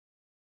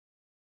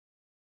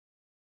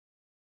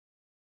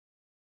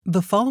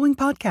The following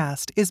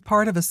podcast is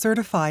part of a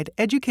certified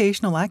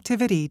educational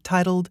activity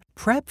titled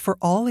PrEP for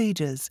All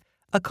Ages,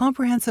 a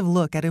comprehensive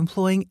look at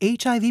employing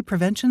HIV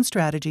prevention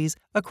strategies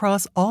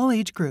across all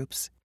age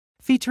groups.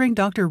 Featuring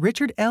Dr.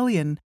 Richard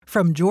Elion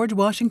from George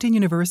Washington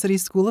University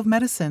School of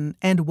Medicine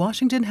and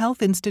Washington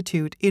Health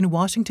Institute in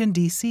Washington,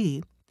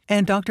 D.C.,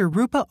 and Dr.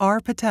 Rupa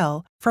R.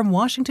 Patel from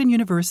Washington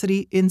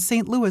University in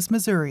St. Louis,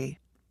 Missouri.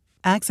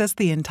 Access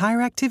the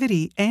entire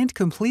activity and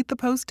complete the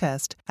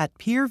post-test at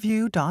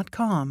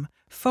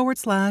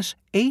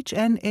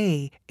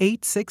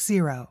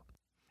peerview.com/HNA860.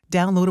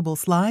 Downloadable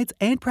slides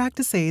and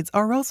practice aids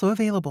are also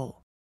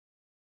available.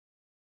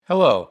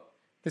 Hello,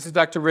 this is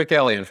Dr. Rick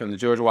Elion from the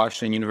George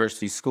Washington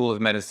University School of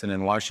Medicine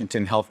and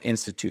Washington Health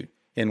Institute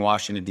in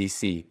Washington,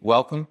 D.C.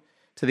 Welcome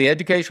to the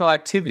educational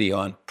activity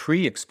on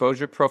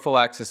pre-exposure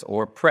prophylaxis,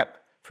 or PrEP,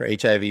 for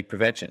HIV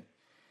prevention.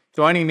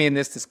 Joining me in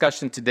this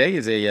discussion today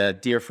is a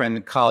dear friend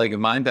and colleague of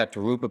mine, Dr.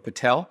 Rupa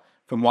Patel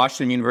from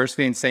Washington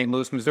University in St.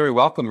 Louis, Missouri.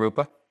 Welcome,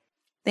 Rupa.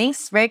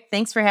 Thanks, Rick.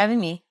 Thanks for having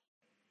me.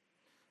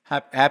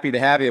 Happy to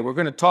have you. We're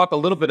going to talk a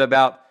little bit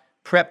about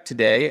PrEP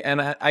today.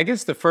 And I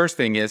guess the first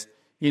thing is,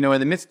 in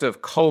the midst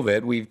of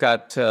COVID, we've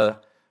got a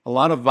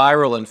lot of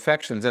viral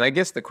infections. And I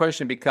guess the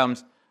question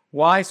becomes,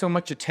 why so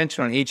much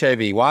attention on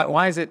HIV?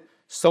 Why is it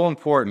so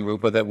important,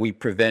 Rupa, that we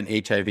prevent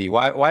HIV?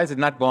 Why has it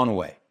not gone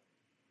away?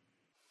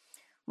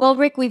 Well,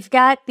 Rick, we've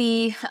got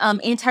the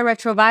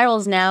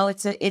antiretrovirals now.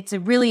 It's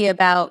really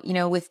about,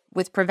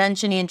 with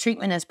prevention and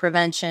treatment as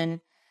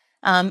prevention.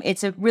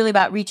 It's really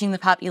about reaching the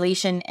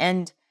population.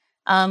 And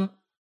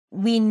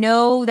we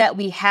know that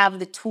we have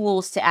the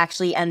tools to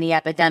actually end the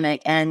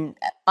epidemic. And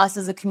us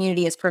as a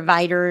community, as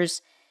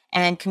providers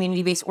and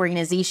community-based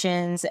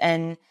organizations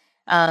and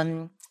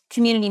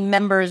community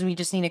members, we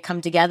just need to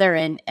come together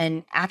and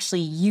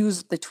actually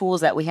use the tools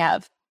that we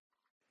have.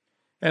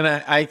 And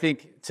I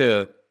think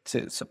to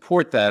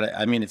support that,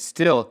 I mean, it's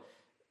still,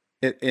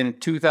 in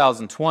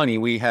 2020,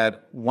 we had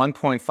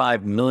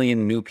 1.5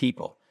 million new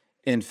people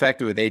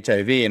infected with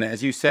HIV. And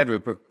as you said,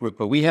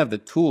 Rupa, we have the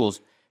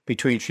tools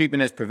between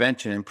treatment as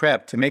prevention and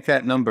PrEP to make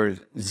that number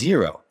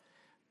zero.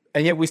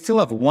 And yet we still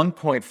have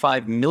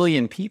 1.5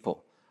 million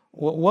people.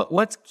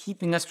 What's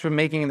keeping us from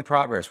making the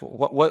progress?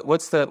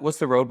 What's the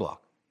roadblock?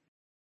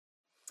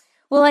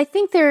 Well, I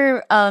think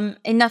there are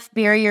enough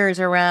barriers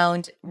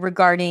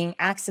regarding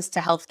access to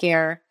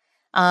healthcare,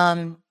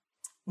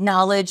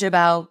 knowledge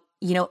about,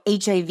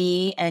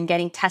 HIV and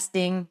getting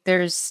testing.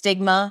 There's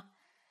stigma.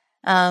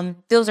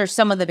 Those are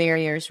some of the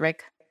barriers,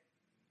 Rick.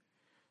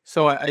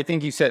 So I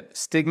think you said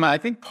stigma. I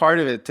think part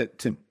of it,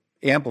 to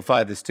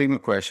amplify the stigma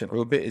question a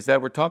little bit, is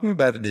that we're talking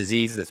about a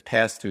disease that's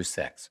passed through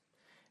sex.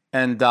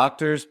 And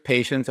doctors,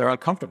 patients are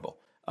uncomfortable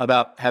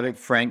about having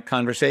frank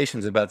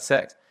conversations about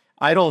sex.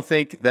 I don't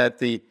think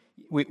that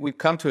we've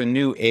come to a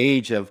new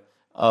age of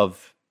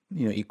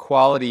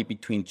equality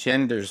between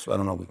genders. I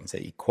don't know if we can say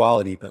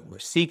equality, but we're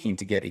seeking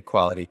to get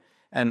equality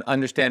and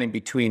understanding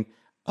between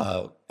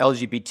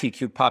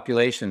LGBTQ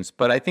populations.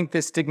 But I think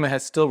this stigma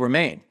has still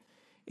remained.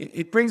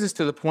 It brings us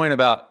to the point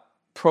about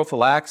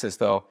prophylaxis,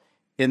 though,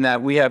 in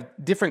that we have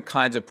different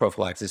kinds of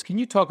prophylaxis. Can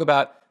you talk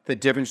about the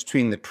difference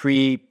between the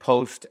pre,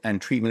 post,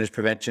 and treatment as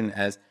prevention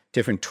as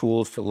different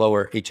tools to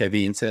lower HIV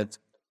incidence?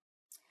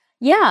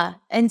 Yeah.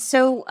 And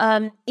so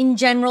in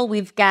general,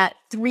 we've got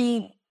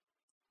three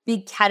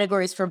big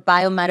categories for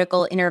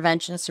biomedical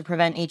interventions to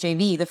prevent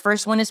HIV. The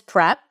first one is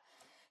PrEP.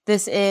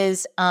 This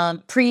is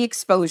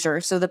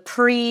pre-exposure. So the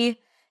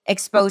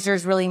pre-exposure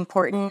is really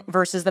important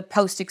versus the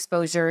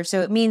post-exposure.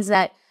 So it means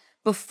that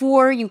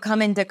before you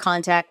come into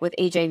contact with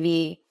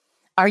HIV,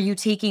 are you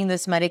taking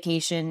this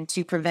medication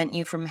to prevent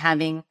you from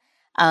having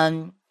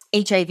HIV?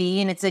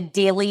 And it's a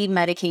daily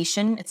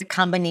medication. It's a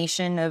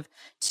combination of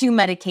two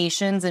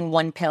medications in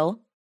one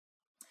pill.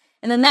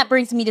 And then that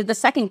brings me to the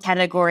second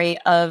category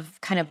of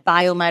kind of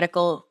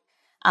biomedical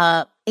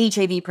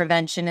HIV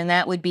prevention, and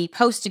that would be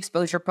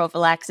post-exposure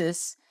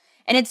prophylaxis.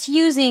 And it's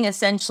using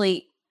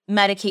essentially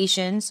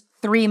medications,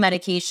 3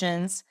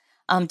 medications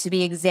to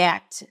be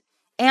exact,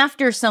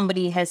 after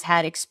somebody has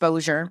had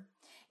exposure.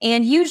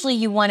 And usually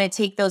you want to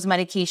take those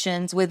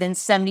medications within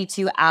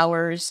 72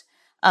 hours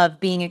of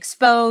being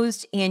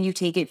exposed, and you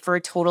take it for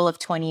a total of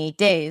 28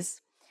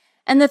 days.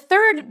 And the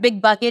third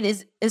big bucket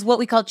is what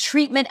we call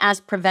treatment as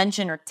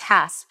prevention, or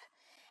TASP.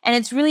 And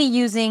it's really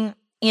using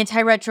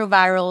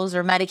antiretrovirals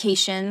or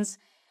medications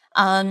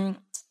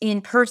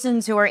in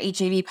persons who are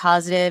HIV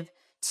positive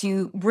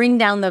to bring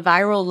down the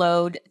viral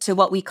load to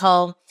what we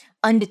call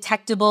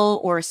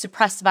undetectable or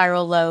suppressed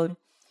viral load.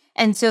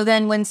 And so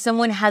then when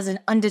someone has an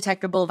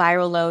undetectable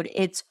viral load,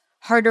 it's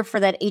harder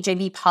for that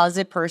HIV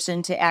positive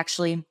person to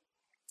actually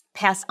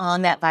pass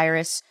on that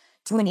virus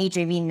to an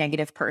HIV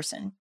negative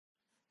person.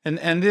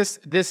 And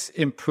this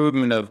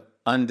improvement of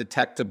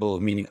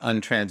undetectable, meaning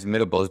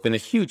untransmittable, has been a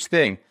huge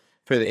thing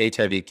for the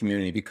HIV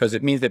community, because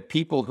it means that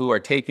people who are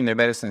taking their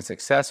medicine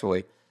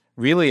successfully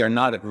really are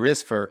not at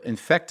risk for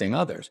infecting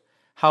others.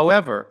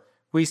 However,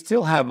 we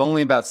still have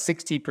only about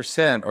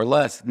 60% or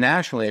less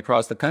nationally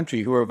across the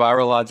country who are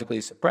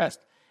virologically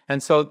suppressed.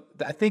 And so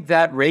I think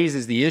that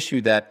raises the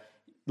issue that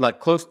like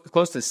close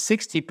to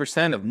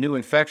 60% of new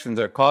infections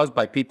are caused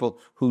by people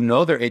who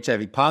know they're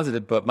HIV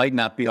positive but might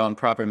not be on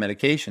proper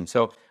medication.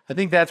 So I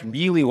think that's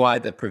really why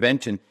the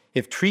prevention,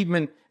 if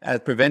treatment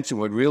as prevention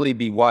would really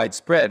be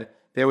widespread,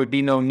 there would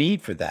be no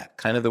need for that,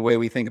 kind of the way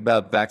we think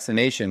about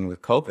vaccination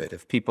with COVID,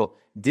 if people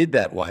did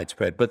that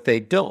widespread, but they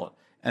don't.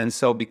 And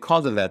so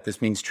because of that,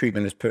 this means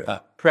treatment is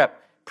PrEP,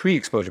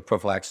 pre-exposure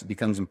prophylaxis,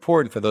 becomes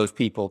important for those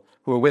people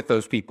who are with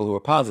those people who are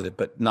positive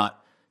but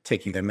not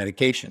taking their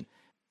medication.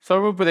 So,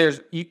 Rupa,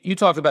 you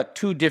talked about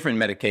two different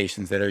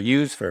medications that are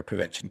used for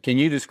prevention. Can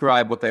you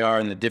describe what they are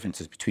and the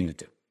differences between the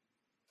two?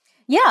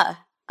 Yeah.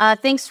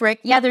 Thanks,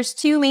 Rick. Yeah, there's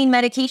two main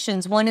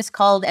medications. One is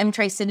called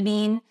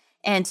emtricitabine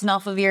and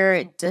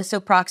tenofovir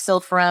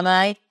disoproxil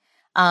furamide,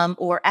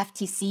 or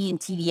FTC and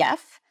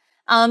TDF.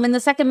 And the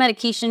second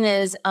medication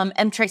is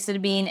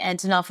emtricitabine and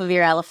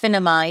tenofovir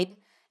alafenamide,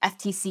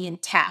 FTC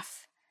and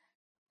TAF.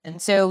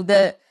 And so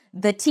the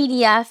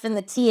TDF and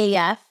the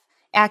TAF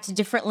act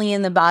differently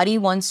in the body.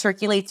 One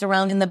circulates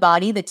around in the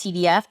body, the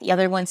TDF. The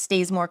other one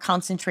stays more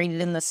concentrated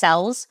in the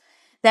cells.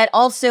 That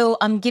also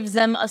gives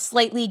them a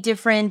slightly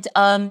different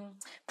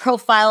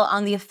profile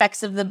on the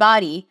effects of the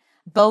body.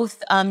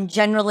 Both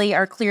generally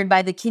are cleared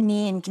by the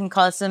kidney and can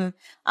cause some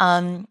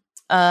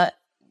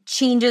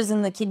changes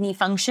in the kidney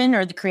function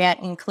or the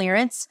creatinine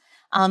clearance.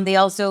 They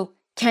also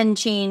can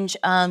change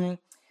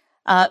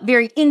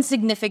very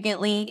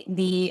insignificantly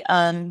the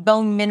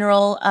bone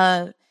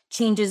mineral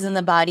changes in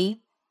the body.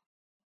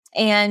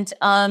 And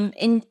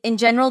in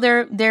general,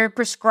 they're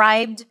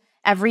prescribed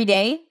every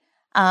day.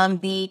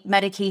 The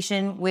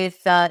medication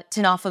with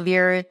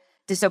tenofovir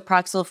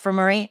disoproxil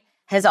fumarate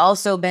has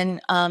also been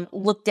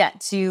looked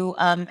at to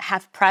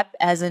have PrEP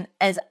as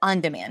on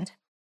demand.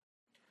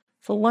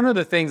 So one of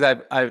the things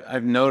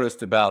I've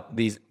noticed about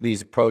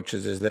these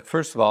approaches is that,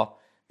 first of all,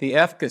 the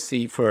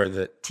efficacy for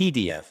the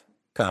TDF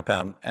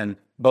compound and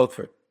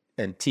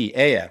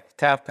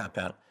TAF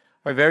compound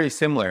are very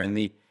similar, and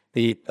the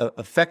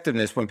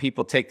effectiveness when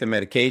people take the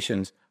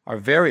medications are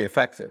very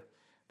effective.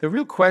 The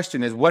real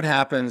question is what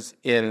happens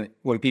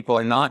when people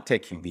are not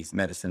taking these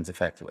medicines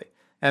effectively.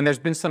 And there's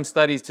been some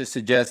studies to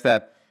suggest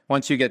that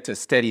once you get to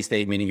steady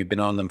state, meaning you've been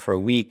on them for a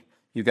week,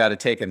 you've got to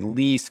take at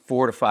least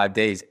 4 to 5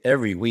 days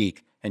every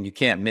week, and you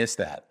can't miss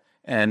that.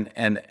 And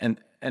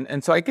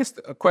so I guess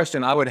a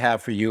question I would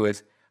have for you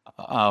is,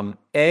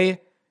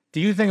 do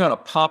you think on a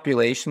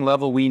population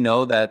level we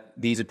know that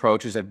these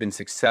approaches have been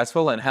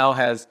successful, and how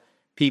has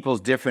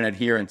people's different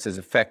adherences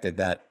affected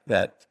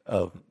that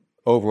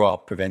overall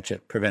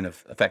preventive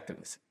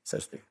effectiveness, so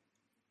to speak?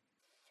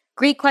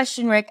 Great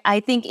question, Rick. I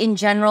think in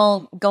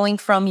general, going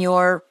from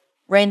your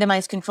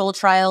randomized control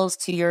trials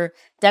to your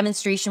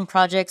demonstration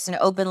projects and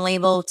open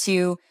label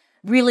to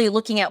really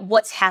looking at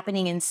what's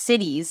happening in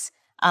cities,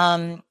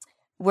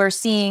 we're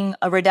seeing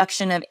a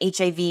reduction of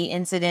HIV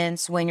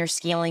incidence when you're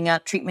scaling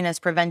up treatment as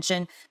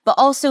prevention, but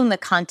also in the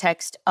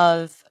context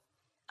of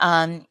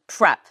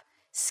PrEP,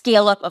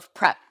 scale up of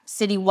PrEP,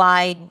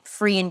 citywide,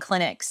 free in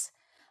clinics.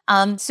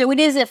 So it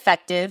is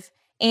effective.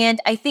 And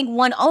I think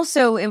one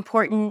also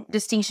important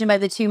distinction by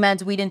the two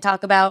meds we didn't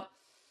talk about,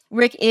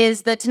 Rick,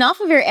 is the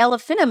tenofovir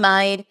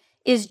alafenamide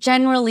is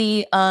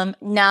generally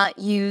not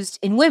used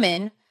in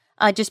women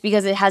just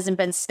because it hasn't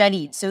been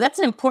studied. So that's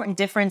an important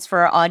difference for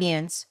our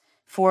audience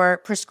for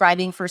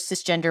prescribing for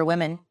cisgender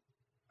women.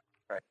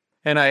 Right.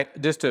 And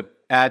just to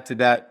add to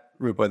that,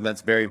 Rupa,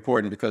 that's very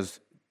important because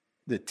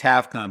the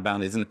TAF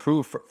compound isn't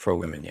approved for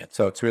women yet.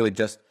 So it's really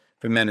just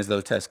for men as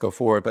those tests go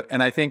forward.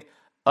 And I think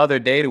other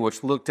data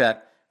which looked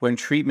at when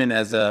treatment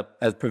as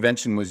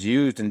prevention was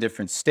used in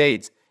different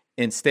states,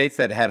 in states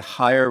that had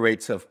higher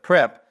rates of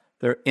PrEP,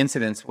 their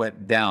incidence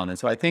went down. And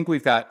so I think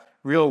we've got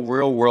real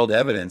world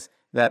evidence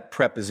that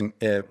PrEP is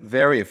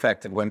very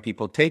effective when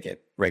people take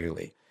it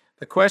regularly.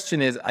 The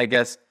question is, I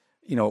guess,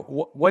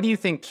 what do you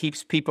think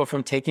keeps people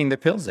from taking the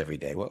pills every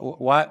day?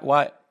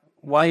 Why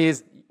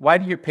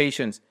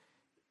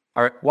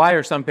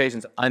are some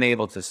patients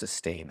unable to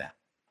sustain that?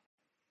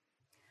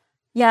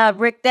 Yeah,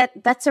 Rick,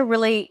 that's a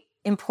really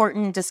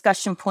important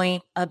discussion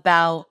point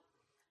about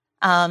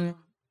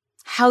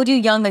how do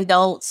young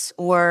adults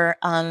or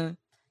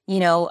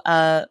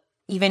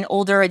even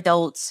older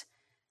adults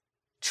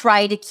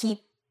try to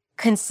keep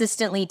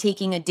consistently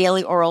taking a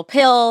daily oral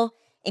pill,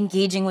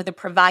 engaging with a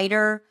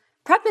provider.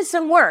 PrEP is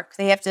some work.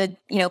 They have to,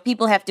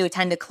 people have to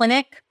attend a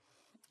clinic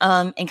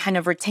and kind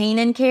of retain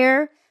in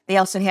care. They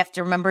also have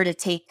to remember to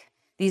take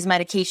these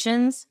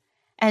medications.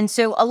 And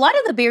so a lot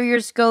of the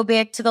barriers go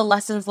back to the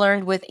lessons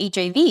learned with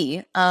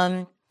HIV,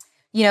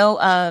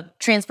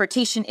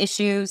 transportation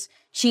issues,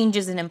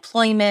 changes in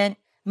employment,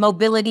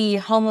 mobility,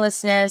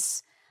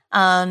 homelessness,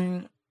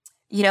 the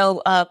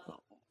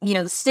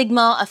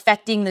stigma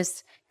affecting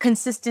this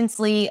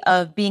consistency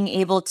of being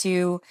able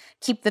to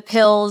keep the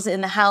pills in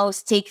the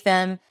house, take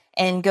them,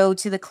 and go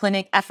to the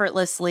clinic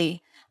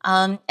effortlessly.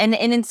 And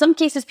in some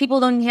cases, people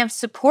don't have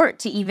support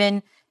to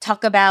even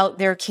talk about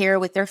their care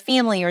with their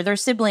family or their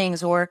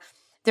siblings or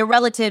their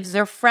relatives,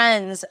 their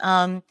friends.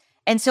 And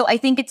so I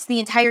think it's the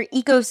entire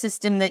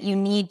ecosystem that you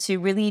need to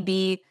really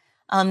be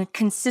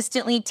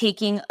consistently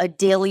taking a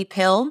daily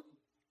pill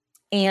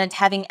and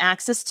having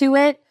access to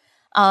it,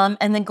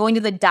 and then going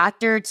to the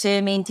doctor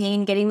to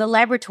maintain getting the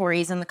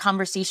laboratories and the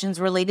conversations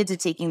related to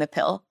taking the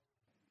pill.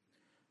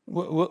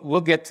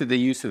 We'll get to the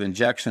use of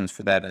injections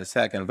for that in a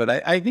second, but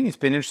I think it's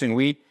been interesting.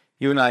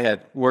 You and I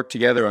had worked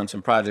together on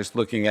some projects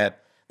looking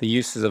at the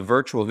uses of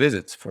virtual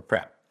visits for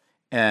PrEP,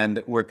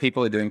 and where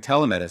people are doing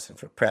telemedicine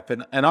for PrEP.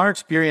 And our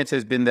experience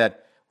has been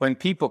that when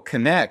people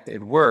connect,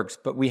 it works,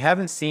 but we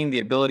haven't seen the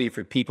ability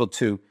for people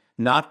to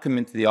not come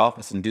into the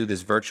office and do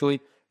this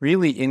virtually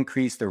really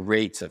increase the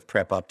rates of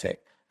PrEP uptake.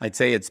 I'd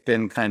say it's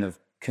been kind of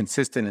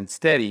consistent and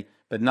steady,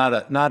 but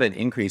not an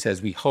increase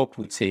as we hoped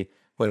we'd see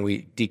when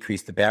we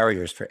decrease the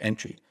barriers for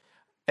entry.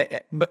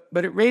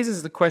 But it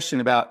raises the question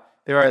about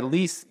there are at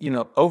least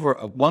over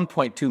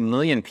 1.2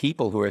 million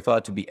people who are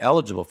thought to be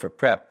eligible for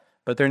PrEP,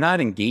 but they're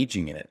not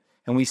engaging in it,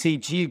 and we see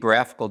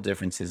geographical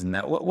differences in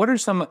that. What are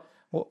some?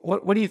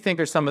 What do you think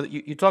are some of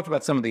you talked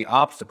about some of the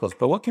obstacles,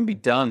 but what can be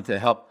done to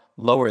help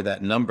lower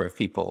that number of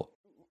people?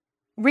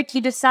 Rick,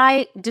 you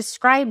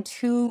described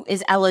who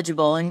is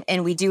eligible,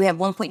 and we do have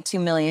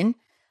 1.2 million.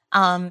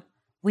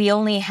 We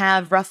only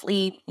have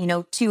roughly,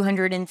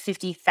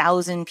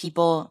 250,000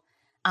 people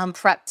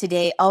PrEP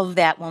today of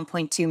that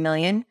 1.2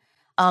 million.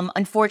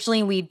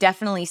 Unfortunately, we've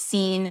definitely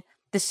seen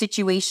the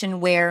situation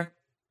where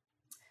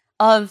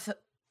of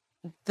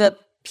the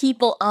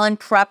people on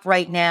PrEP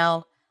right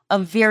now, a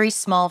very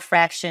small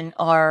fraction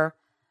are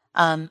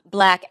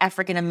Black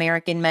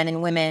African-American men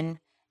and women,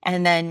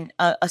 and then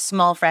a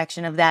small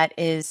fraction of that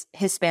is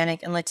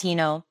Hispanic and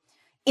Latino,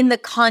 in the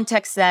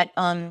context that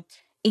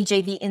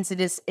HIV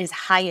incidence is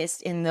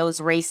highest in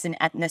those race and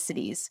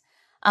ethnicities.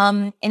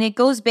 And it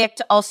goes back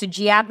to also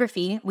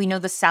geography. We know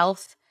the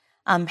South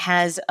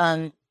has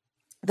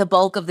the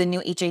bulk of the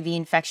new HIV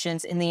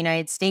infections in the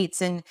United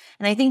States. And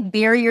I think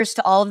barriers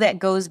to all of that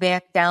goes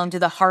back down to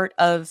the heart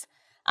of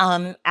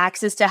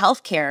access to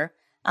healthcare,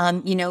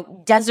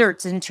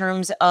 deserts in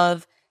terms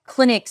of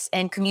clinics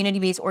and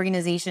community-based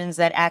organizations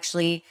that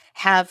actually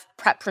have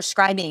PrEP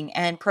prescribing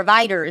and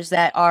providers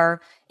that are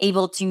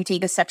able to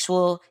take a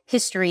sexual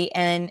history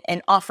and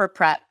offer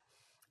PrEP.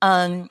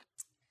 And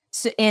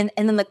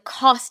then the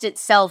cost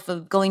itself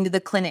of going to the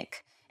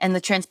clinic and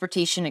the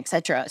transportation, et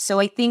cetera. So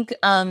I think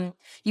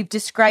you've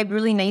described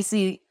really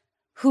nicely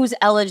who's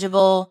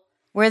eligible,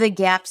 where the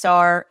gaps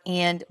are,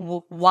 and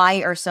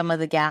why are some of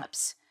the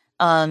gaps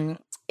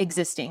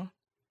existing.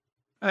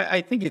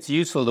 I think it's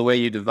useful the way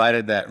you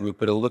divided that,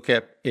 Rupa, to look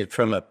at it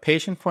from a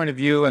patient point of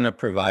view and a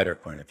provider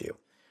point of view.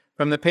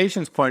 From the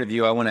patient's point of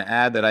view, I want to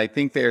add that I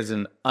think there's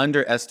an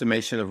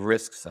underestimation of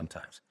risk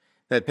sometimes,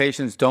 that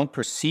patients don't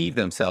perceive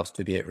themselves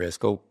to be at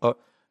risk.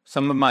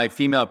 Some of my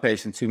female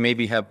patients who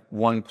maybe have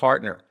one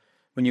partner,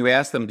 when you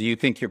ask them, do you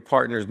think your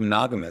partner is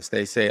monogamous?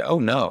 They say, oh,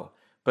 no.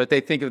 But they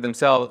think of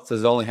themselves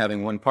as only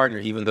having one partner,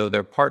 even though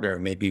their partner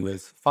may be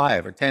with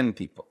 5 or 10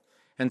 people.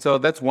 And so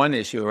that's one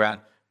issue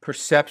around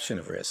perception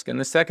of risk. And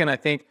the second, I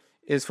think,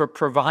 is for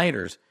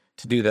providers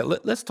to do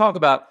that. Let's talk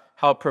about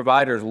how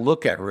providers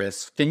look at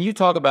risk. Can you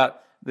talk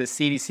about the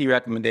CDC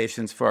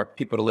recommendations for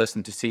people to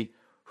listen to see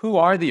who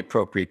are the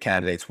appropriate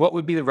candidates? What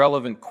would be the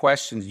relevant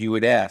questions you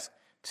would ask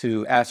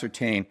to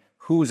ascertain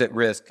who's at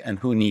risk and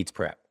who needs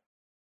PrEP?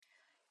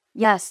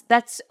 Yes,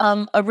 that's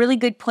a really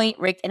good point,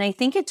 Rick. And I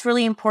think it's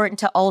really important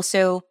to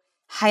also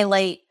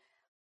highlight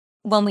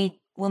when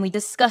we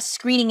discuss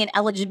screening and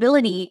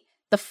eligibility,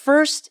 the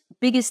first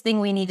biggest thing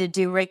we need to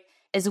do, Rick,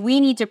 is we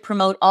need to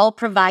promote all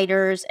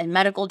providers and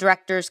medical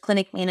directors,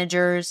 clinic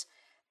managers,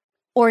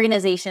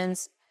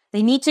 organizations.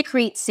 They need to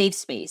create safe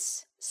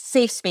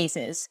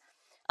spaces.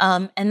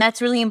 And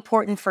that's really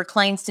important for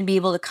clients to be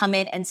able to come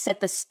in and set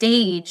the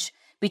stage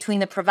between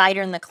the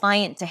provider and the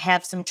client, to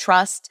have some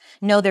trust,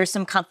 know there's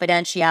some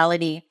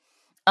confidentiality,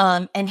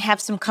 and have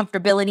some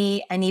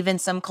comfortability and even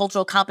some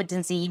cultural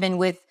competency, even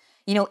with,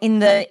 in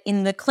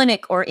the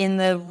clinic or in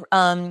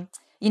the,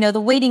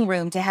 the waiting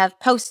room, to have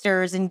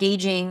posters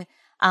engaging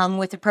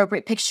with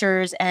appropriate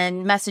pictures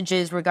and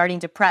messages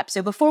regarding to PrEP.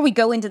 So before we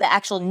go into the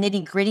actual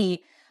nitty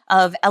gritty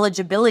of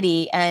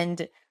eligibility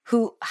and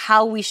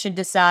how we should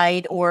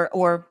decide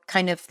or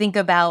kind of think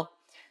about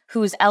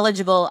who's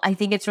eligible, I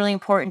think it's really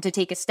important to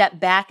take a step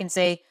back and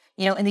say,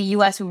 in the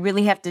US, we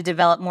really have to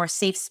develop more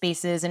safe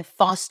spaces and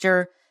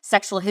foster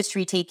sexual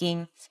history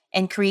taking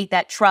and create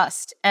that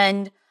trust.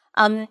 And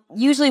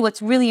usually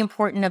what's really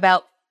important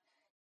about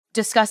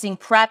discussing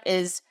PrEP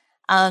is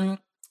in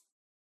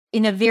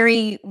a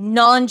very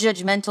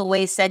non-judgmental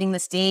way, setting the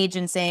stage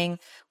and saying,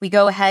 we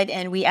go ahead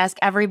and we ask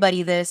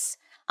everybody this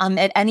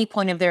at any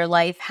point of their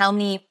life, how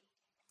many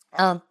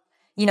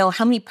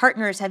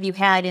partners have you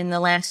had in the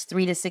last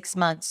 3 to 6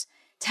 months?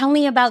 Tell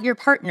me about your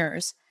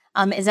partners.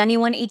 Is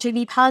anyone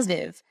HIV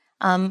positive?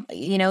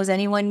 Is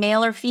anyone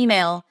male or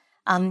female?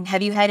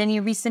 Have you had any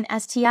recent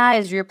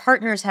STIs? Or your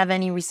partners have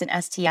any recent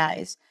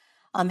STIs?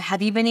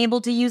 Have you been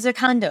able to use a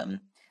condom?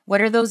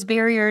 What are those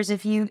barriers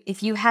if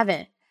you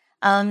haven't?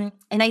 And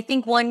I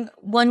think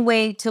one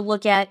way to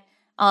look at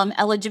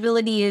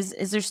eligibility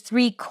is there's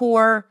 3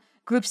 core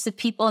groups of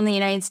people in the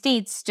United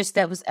States, just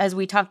that was, as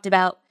we talked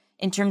about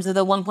in terms of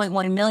the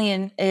 1.1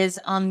 million, is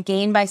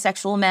gay and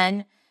bisexual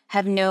men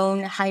have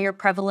known higher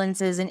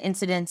prevalences and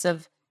incidence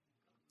of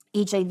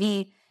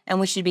HIV,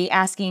 and we should be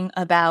asking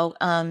about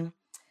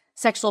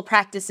sexual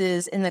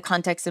practices in the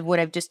context of what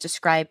I've just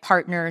described,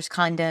 partners,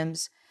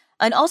 condoms.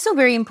 And also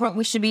very important,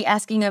 we should be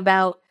asking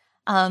about,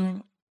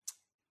 have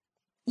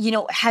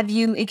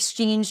you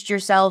exchanged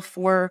yourself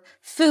for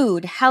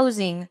food,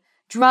 housing,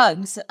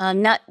 drugs,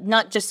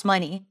 not just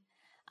money.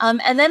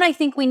 And then I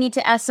think we need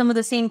to ask some of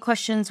the same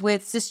questions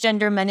with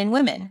cisgender men and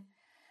women.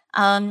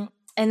 And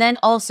then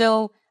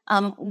also,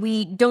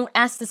 we don't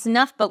ask this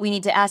enough, but we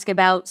need to ask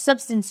about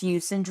substance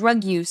use and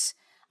drug use,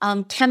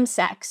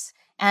 chemsex,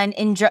 and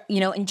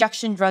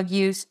injection drug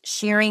use,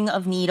 sharing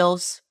of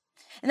needles.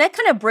 And that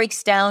kind of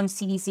breaks down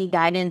CDC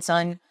guidance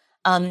on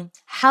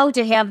how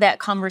to have that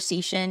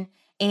conversation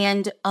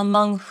and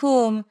among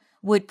whom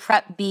would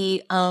PrEP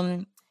be,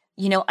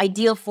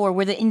 ideal for,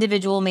 where the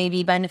individual may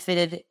be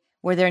benefited,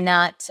 where they're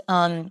not,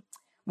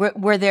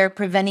 where they're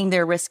preventing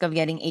their risk of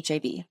getting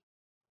HIV.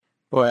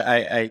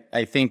 Boy,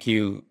 I think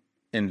you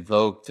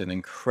invoked an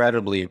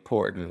incredibly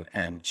important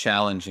and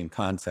challenging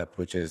concept,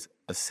 which is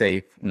a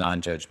safe,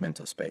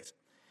 non-judgmental space.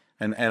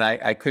 And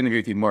I couldn't agree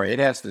with you more. It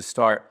has to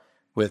start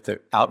with the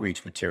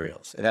outreach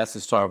materials. It has to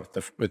start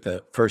with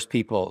the first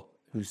people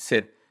who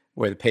sit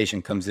where the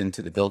patient comes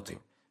into the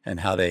building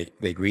and how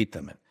they greet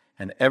them,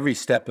 and every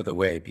step of the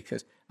way,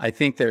 because I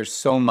think there's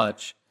so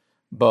much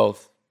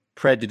both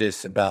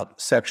prejudice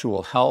about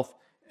sexual health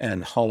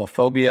and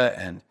homophobia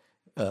and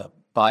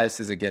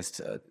biases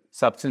against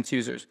substance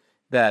users,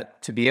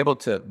 that to be able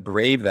to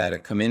brave that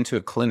and come into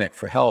a clinic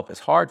for help is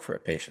hard for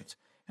patients.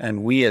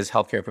 And we as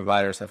healthcare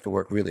providers have to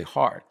work really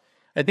hard.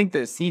 I think the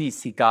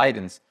CDC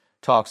guidance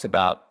talks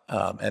about,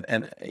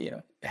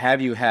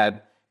 have you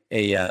had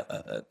a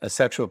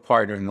sexual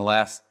partner in the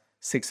last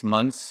 6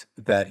 months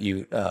that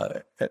you,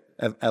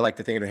 I like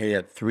to think of, you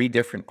had 3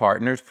 different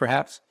partners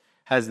perhaps?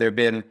 Has there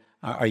been,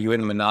 are you in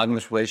a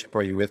monogamous relationship, or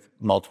are you with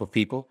multiple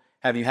people?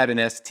 Have you had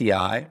an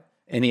STI,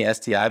 any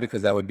STI,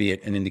 because that would be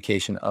an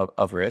indication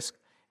of risk?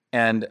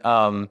 And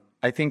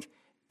I think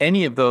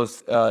any of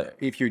those,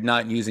 if you're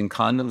not using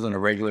condoms on a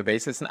regular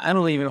basis, and I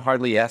don't even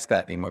hardly ask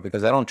that anymore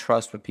because I don't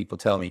trust what people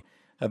tell me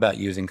about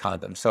using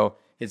condoms. So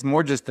it's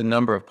more just the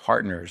number of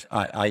partners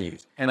I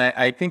use. And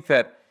I think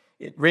that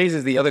it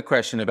raises the other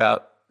question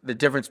about the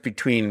difference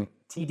between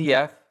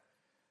TDF,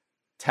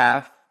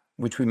 TAF,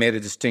 which we made a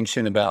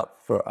distinction about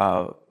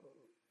for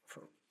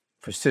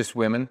cis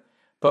women,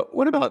 but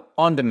what about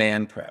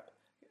on-demand PrEP?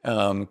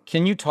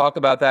 Can you talk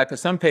about that?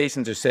 Because some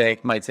patients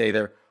might say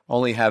they're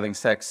only having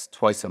sex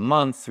twice a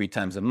month, 3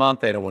 times a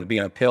month. They don't want to be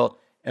on a pill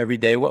every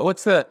day.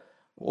 What's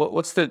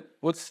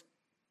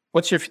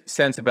your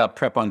sense about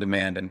PrEP on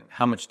demand, and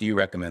how much do you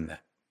recommend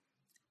that?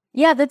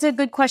 Yeah, that's a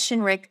good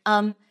question, Rick.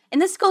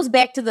 And this goes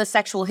back to the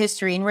sexual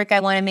history. And Rick, I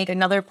want to make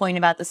another point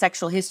about the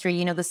sexual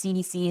history. The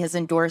CDC has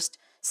endorsed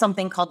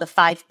something called the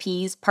 5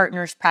 Ps: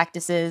 partners,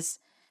 practices,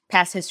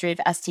 past history of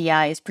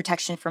STIs,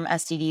 protection from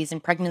STDs,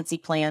 and pregnancy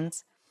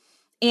plans.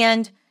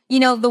 And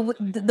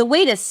the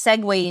way to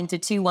segue into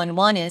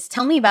 211 is,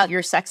 tell me about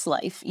your sex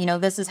life.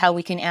 This is how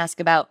we can ask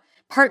about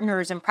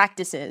partners and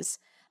practices.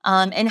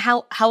 And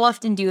how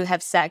often do you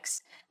have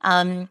sex?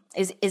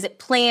 Is it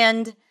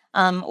planned,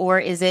 or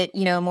is it,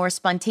 more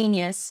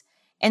spontaneous?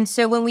 And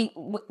so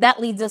that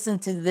leads us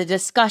into the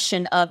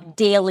discussion of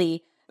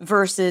daily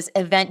versus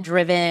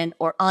event-driven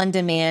or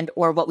on-demand,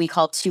 or what we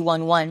call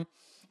 211.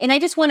 And I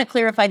just want to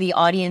clarify the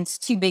audience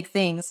 2 big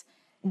things.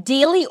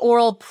 Daily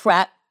oral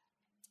PrEP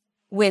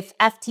with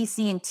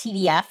FTC and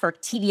TDF, or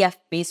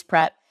TDF-based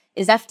PrEP,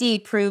 is FDA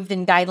approved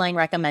and guideline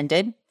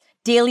recommended.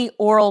 Daily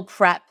oral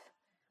PrEP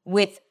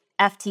with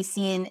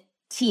FTC and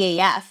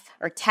TAF,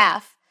 or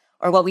TAF,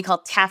 or what we call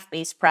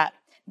TAF-based PrEP,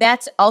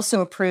 that's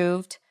also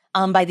approved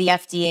by the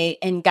FDA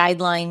and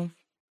guideline,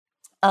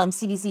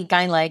 CDC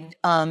guideline,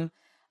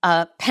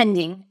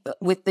 pending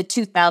with the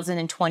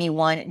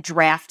 2021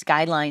 draft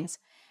guidelines.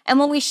 And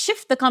when we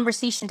shift the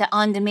conversation to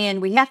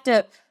on-demand, we have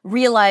to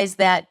realize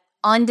that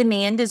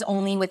on-demand is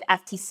only with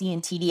FTC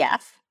and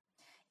TDF.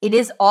 It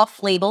is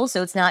off-label,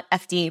 so it's not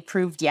FDA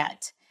approved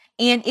yet.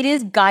 And it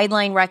is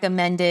guideline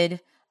recommended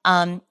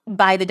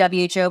by the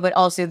WHO, but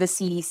also the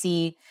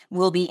CDC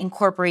will be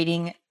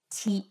incorporating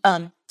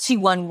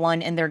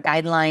 211 in their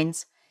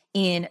guidelines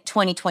in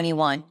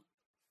 2021,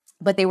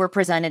 but they were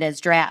presented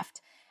as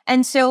draft.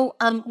 And so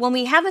when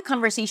we have a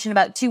conversation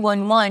about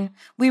 211,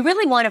 we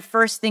really want to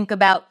first think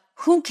about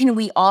who can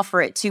we offer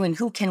it to and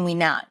who can we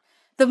not.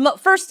 The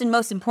first and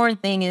most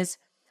important thing is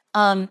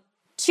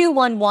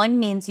 211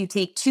 means you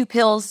take 2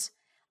 pills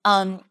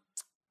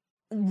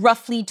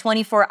roughly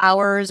 24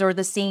 hours or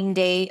the same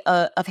day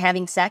of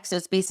having sex. So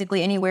it's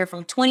basically anywhere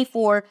from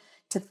 24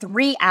 to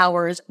 3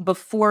 hours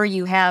before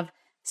you have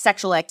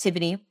sexual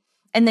activity.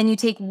 And then you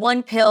take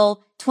 1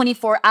 pill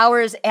 24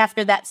 hours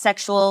after that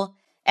sexual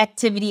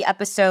activity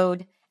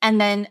episode,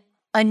 and then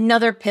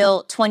another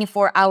pill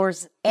 24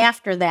 hours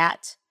after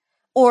that,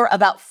 or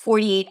about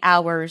 48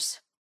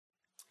 hours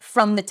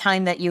from the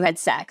time that you had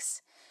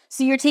sex.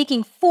 So you're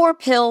taking 4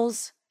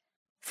 pills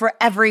for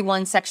every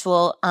one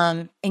sexual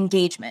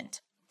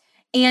engagement.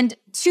 And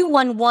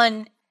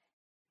 211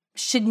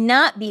 should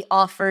not be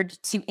offered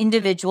to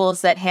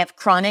individuals that have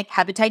chronic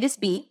hepatitis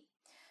B,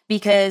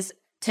 because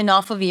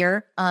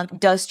tenofovir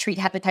does treat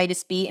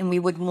hepatitis B, and we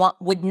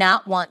would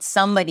not want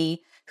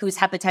somebody who's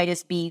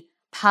hepatitis B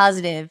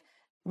positive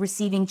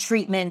receiving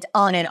treatment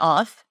on and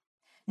off.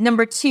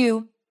 Number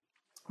 2,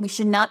 we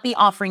should not be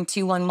offering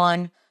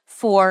 211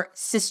 for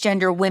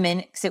cisgender women,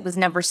 because it was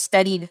never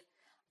studied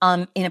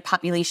in a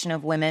population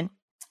of women.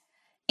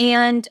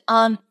 And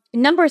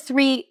number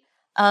 3,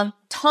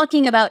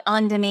 talking about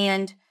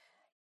on-demand,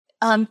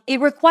 it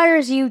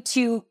requires you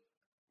to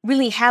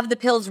really have the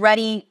pills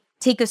ready,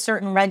 take a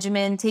certain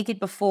regimen, take it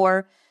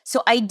before.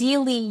 So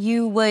ideally,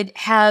 you would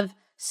have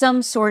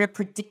some sort of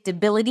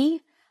predictability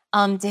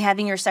to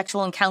having your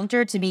sexual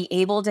encounter to be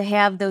able to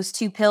have those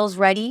 2 pills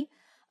ready.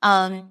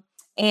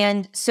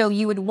 And so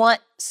you would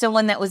want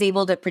someone that was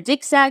able to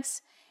predict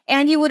sex,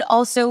 and you would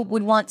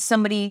want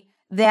somebody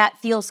that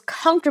feels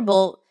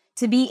comfortable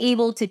to be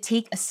able to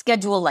take a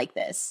schedule like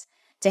this,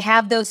 to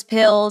have those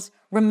pills,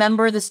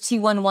 remember this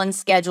 211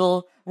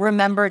 schedule,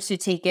 remember to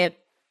take it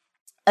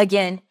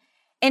again.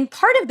 And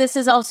part of this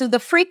is also the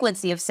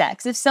frequency of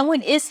sex. If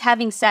someone is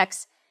having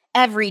sex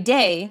every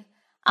day,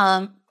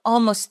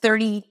 almost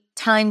 30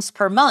 times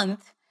per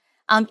month,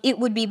 it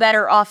would be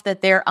better off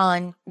that they're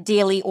on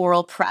daily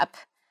oral PrEP.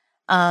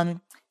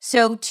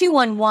 So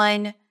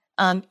 211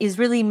 is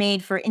really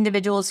made for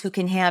individuals who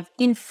can have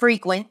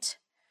infrequent,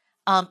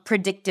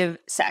 predictable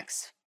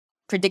sex.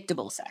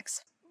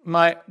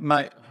 My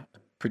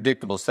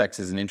predictable sex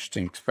is an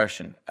interesting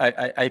expression.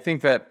 I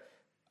think that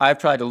I've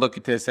tried to look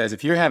at this as,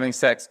 if you're having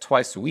sex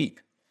twice a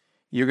week,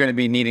 you're going to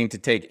be needing to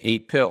take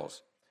 8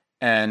 pills.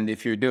 And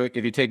if you're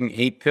taking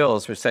 8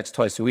 pills for sex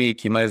twice a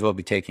week, you might as well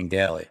be taking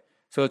daily.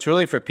 So it's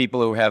really for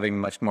people who are having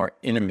much more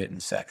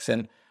intermittent sex.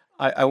 And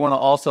I want to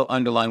also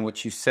underline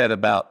what you said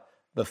about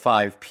the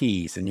 5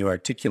 Ps, and you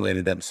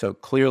articulated them so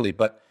clearly.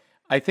 But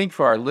I think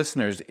for our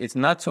listeners, it's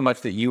not so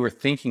much that you were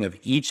thinking of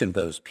each of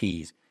those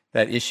Ps,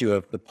 that issue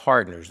of the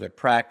partners, their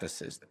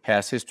practices, the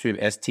past history of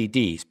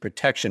STDs,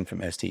 protection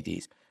from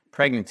STDs,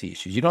 pregnancy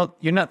issues.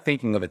 You're not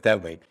thinking of it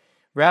that way.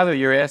 Rather,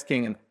 you're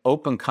asking an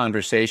open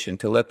conversation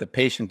to let the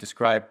patient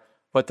describe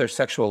what their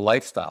sexual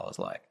lifestyle is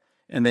like,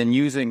 and then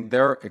using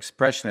their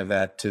expression of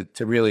that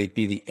to really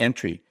be the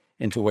entry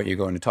into what you're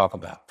going to talk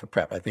about for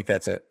PrEP. I think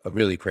that's a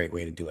really great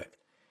way to do it.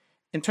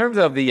 In terms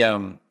of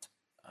the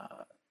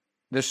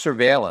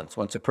surveillance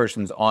once a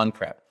person's on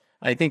PrEP,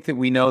 I think that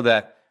we know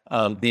that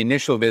the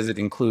initial visit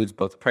includes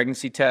both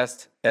pregnancy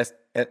test,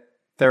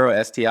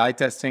 thorough STI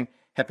testing,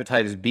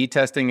 hepatitis B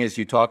testing, as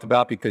you talked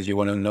about, because you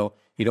want to know,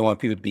 you don't want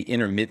people to be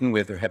intermittent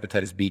with their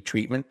hepatitis B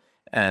treatment,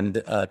 and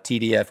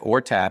TDF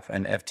or TAP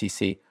and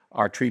FTC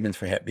are treatments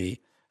for Hep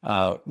B.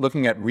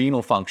 Looking at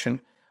renal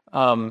function,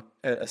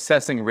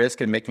 assessing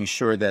risk and making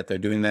sure that they're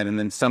doing that, and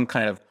then some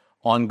kind of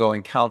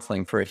ongoing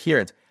counseling for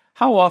adherence.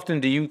 How often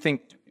do you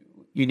think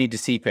you need to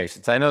see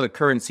patients? I know the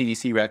current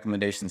CDC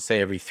recommendations say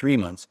every 3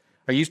 months.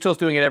 Are you still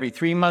doing it every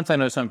 3 months? I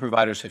know some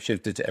providers have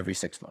shifted to every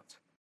 6 months.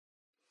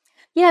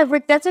 Yeah,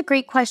 Rick, that's a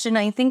great question.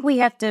 I think we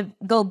have to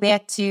go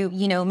back to,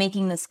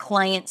 making this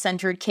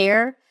client-centered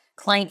care,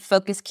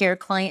 client-focused care,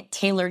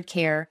 client-tailored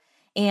care.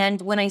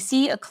 And when I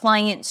see a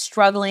client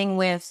struggling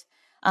with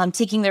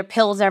taking their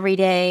pills every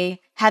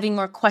day, having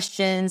more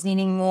questions,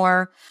 needing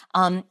more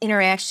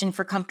interaction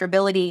for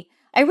comfortability,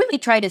 I really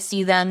try to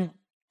see them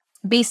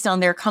based on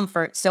their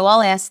comfort. So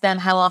I'll ask them,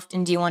 how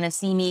often do you want to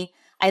see me?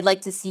 I'd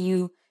like to see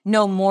you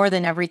no more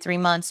than every 3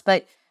 months.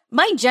 But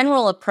my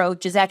general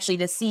approach is actually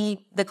to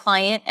see the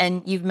client,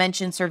 and you've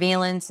mentioned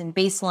surveillance and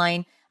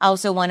baseline. I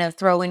also want to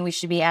throw in, we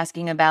should be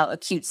asking about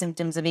acute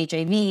symptoms of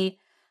HIV.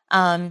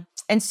 And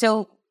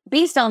so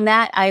based on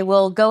that, I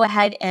will go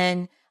ahead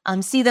and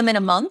see them in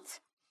a month.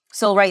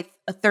 So I'll write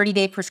a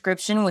 30-day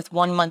prescription with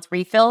 1 month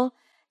refill,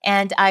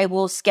 and I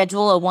will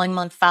schedule a 1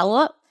 month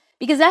follow-up,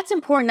 because that's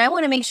important. I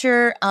want to make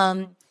sure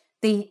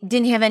they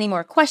didn't have any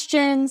more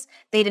questions,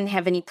 they didn't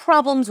have any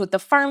problems with the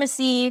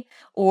pharmacy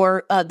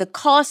or the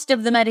cost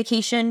of the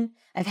medication.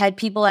 I've had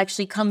people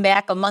actually come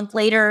back a month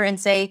later and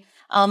say,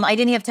 I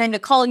didn't have time to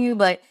call you,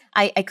 but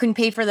I couldn't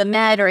pay for the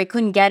med, or I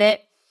couldn't get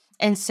it.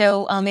 And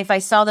so if I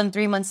saw them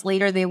 3 months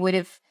later, they would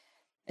have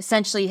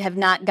essentially have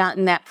not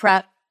gotten that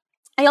PrEP.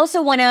 I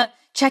also want to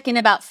check in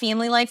about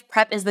family life.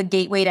 PrEP is the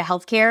gateway to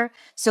healthcare.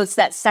 So it's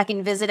that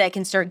second visit. I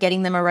can start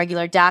getting them a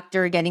regular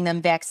doctor, getting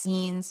them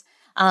vaccines,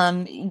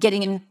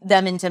 getting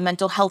them into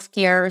mental health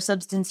care or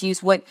substance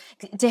use,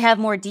 to have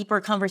more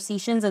deeper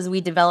conversations as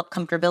we develop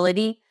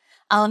comfortability.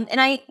 And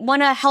I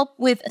want to help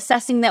with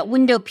assessing that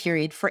window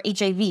period for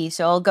HIV.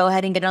 So I'll go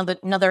ahead and get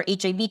another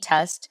HIV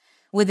test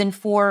within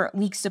 4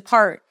 weeks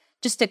apart,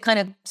 just to kind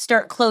of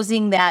start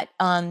closing that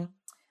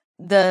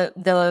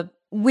the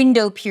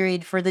window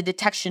period for the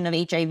detection of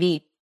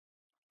HIV.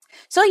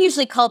 So I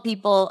usually call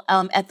people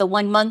at the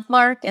 1 month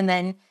mark, and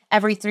then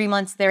every 3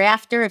 months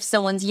thereafter. If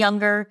someone's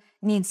younger,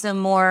 needs some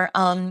more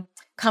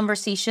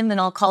conversation, then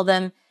I'll call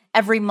them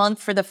every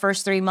month for the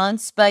first 3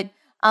 months. But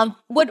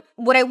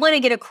what I want to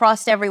get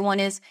across to everyone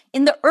is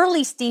in the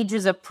early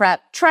stages of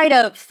PrEP, try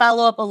to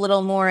follow up a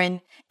little more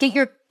and get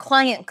your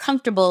client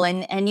comfortable.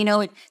 And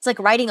it's like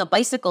riding a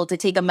bicycle to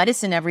take a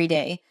medicine every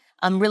day.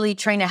 I'm really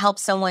trying to help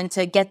someone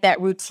to get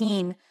that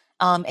routine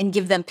and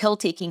give them pill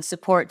taking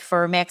support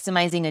for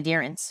maximizing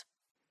adherence.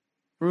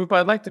 Rupa,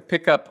 I'd like to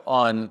pick up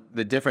on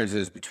the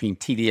differences between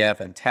TDF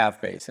and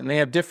TAF-based, and they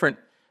have different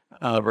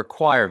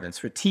requirements.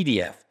 For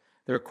TDF,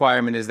 the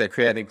requirement is that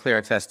creatinine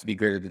clearance has to be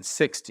greater than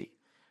 60.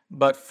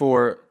 But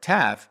for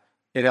TAF,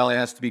 it only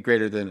has to be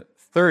greater than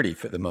 30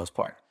 for the most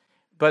part.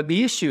 But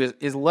the issue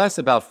is less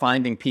about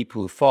finding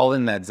people who fall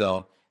in that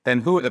zone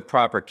than who are the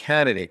proper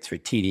candidates for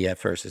TDF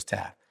versus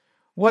TAF.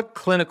 What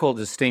clinical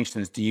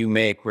distinctions do you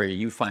make where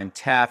you find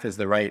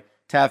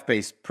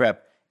TAF-based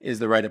PrEP is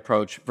the right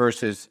approach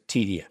versus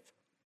TDF?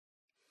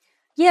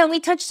 Yeah, we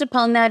touched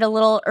upon that a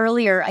little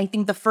earlier. I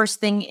think the first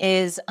thing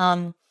is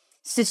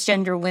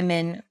cisgender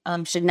women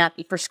should not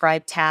be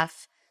prescribed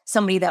TAF.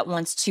 Somebody that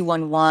wants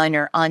 211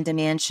 or on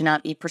demand should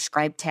not be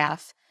prescribed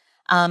TAF.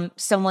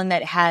 Someone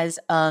that has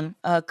a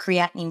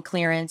creatinine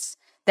clearance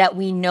that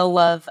we know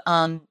of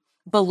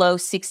below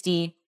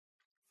 60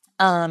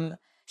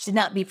 should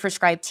not be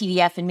prescribed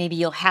TDF, and maybe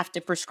you'll have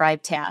to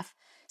prescribe TAF.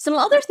 Some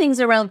other things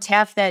around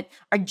TAF that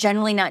are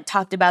generally not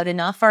talked about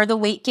enough are the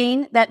weight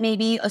gain that may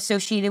be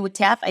associated with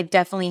TAF. I've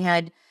definitely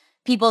had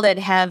people that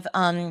have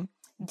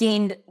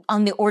gained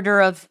on the order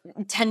of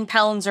 10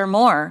 pounds or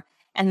more,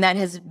 and that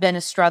has been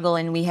a struggle,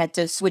 and we had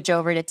to switch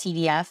over to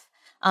TDF.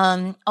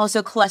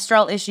 Also,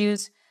 cholesterol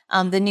issues.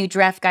 The new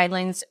draft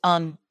guidelines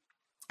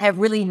have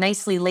really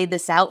nicely laid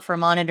this out for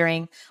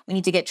monitoring. We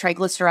need to get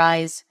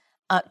triglyceride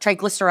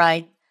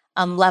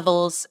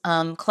levels,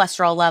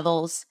 cholesterol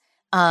levels,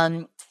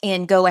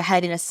 and go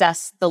ahead and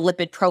assess the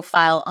lipid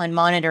profile on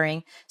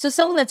monitoring. So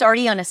someone that's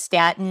already on a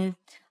statin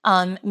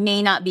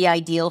may not be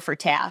ideal for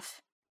TAF.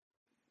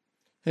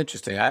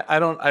 Interesting. I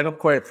don't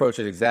quite approach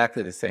it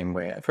exactly the same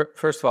way.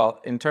 First of all,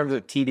 in terms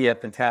of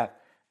TDF and TAF,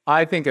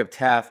 I think of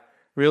TAF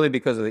really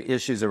because of the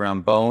issues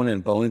around bone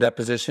and bone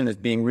deposition as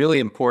being really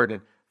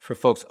important for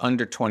folks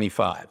under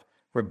 25,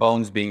 where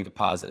bone's being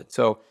deposited.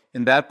 So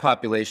in that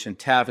population,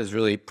 TAF is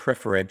really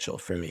preferential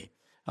for me.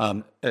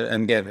 And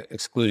again,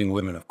 excluding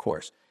women, of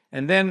course.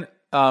 And then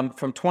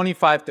from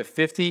 25 to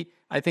 50,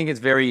 I think it's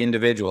very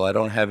individual. I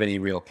don't have any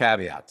real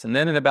caveats. And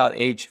then at about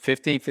age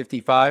 50,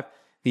 55,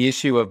 the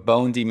issue of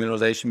bone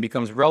demineralization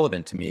becomes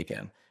relevant to me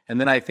again. And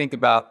then I think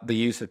about the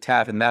use of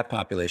TAF in that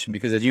population,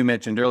 because as you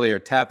mentioned earlier,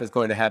 TAF is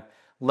going to have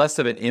less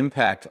of an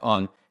impact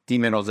on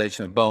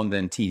demineralization of bone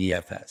than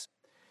TDF has.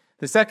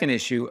 The second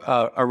issue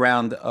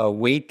around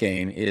weight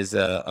gain is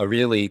a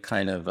really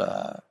kind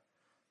of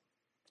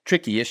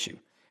tricky issue,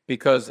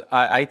 because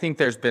I think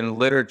there's been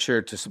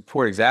literature to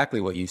support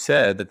exactly what you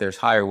said, that there's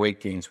higher weight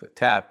gains with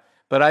TAF.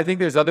 But I think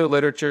there's other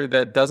literature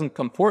that doesn't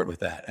comport with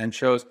that and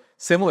shows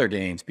similar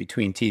gains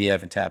between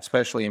TDF and TAF,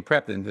 especially in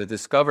PrEP. In the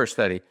Discover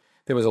study,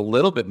 there was a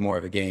little bit more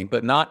of a gain,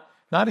 but not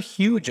a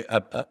huge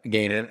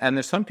gain. And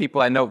there's some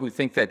people I know who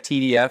think that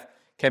TDF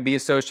can be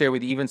associated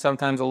with even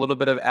sometimes a little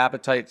bit of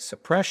appetite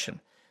suppression.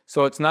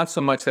 So it's not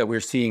so much that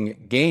we're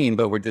seeing gain,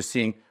 but we're just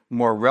seeing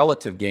more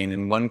relative gain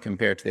in one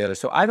compared to the other.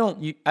 So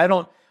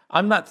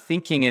I'm not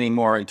thinking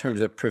anymore in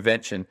terms of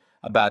prevention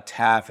about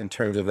TAF in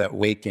terms of that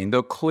weight gain,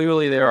 though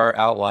clearly there are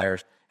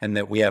outliers and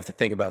that we have to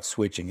think about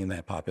switching in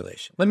that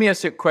population. Let me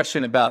ask you a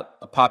question about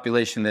a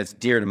population that's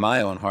dear to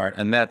my own heart,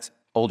 and that's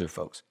older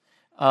folks.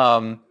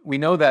 We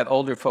know that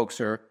older folks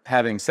are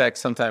having sex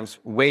sometimes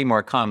way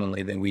more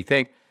commonly than we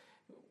think.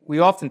 We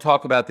often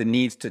talk about the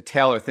needs to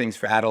tailor things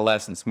for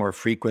adolescents, more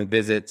frequent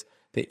visits,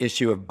 the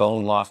issue of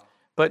bone loss.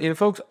 But in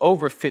folks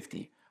over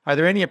 50, are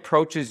there any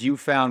approaches you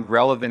found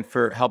relevant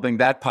for helping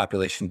that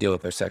population deal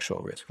with their sexual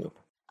risk group?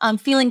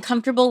 Feeling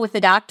comfortable with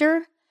the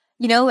doctor,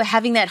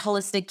 having that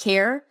holistic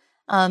care.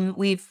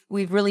 We've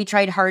really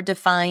tried hard to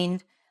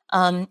find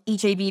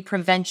HIV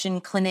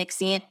prevention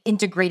clinics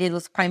integrated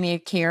with primary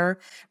care,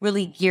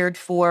 really geared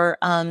for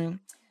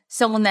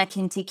someone that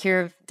can take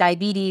care of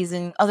diabetes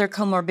and other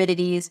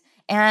comorbidities,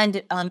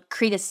 and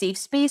create a safe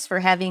space for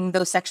having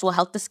those sexual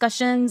health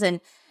discussions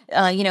and,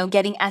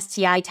 getting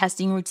STI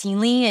testing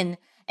routinely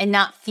and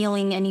not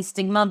feeling any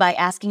stigma by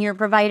asking your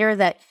provider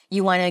that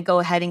you want to go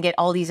ahead and get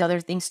all these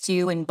other things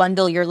too and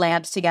bundle your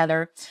labs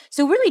together.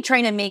 So really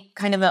trying to make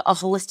kind of a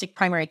holistic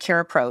primary care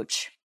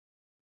approach.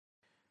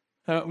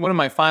 One of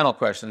my final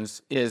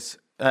questions is,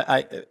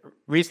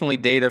 recently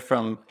data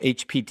from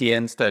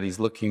HPTN studies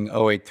looking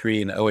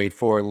 083 and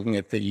 084, looking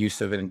at the use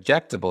of an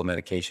injectable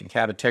medication,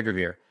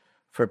 cabotegravir,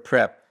 for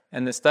PrEP.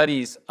 And the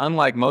studies,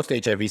 unlike most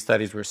HIV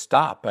studies, were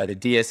stopped by the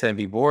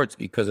DSMB boards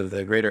because of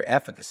the greater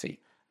efficacy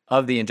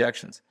of the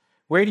injections.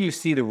 Where do you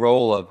see the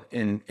role of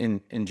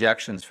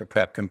injections for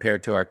PrEP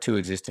compared to our two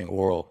existing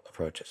oral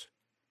approaches?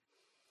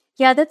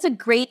 Yeah, that's a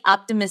great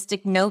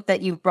optimistic note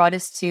that you've brought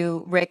us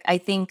to, Rick. I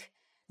think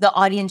the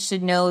audience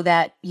should know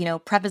that,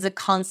 PrEP is a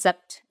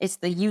concept. It's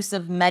the use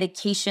of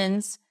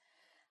medications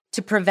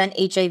to prevent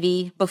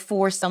HIV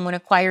before someone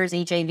acquires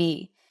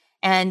HIV.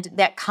 And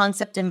that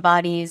concept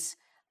embodies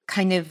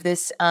kind of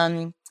this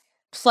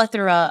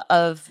plethora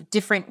of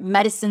different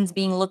medicines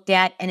being looked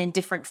at and in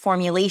different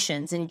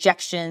formulations,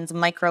 injections,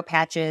 micro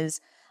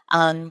patches,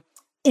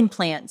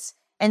 implants.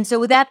 And so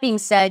with that being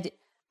said,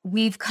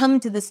 we've come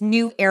to this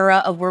new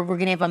era of where we're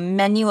going to have a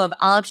menu of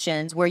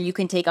options where you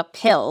can take a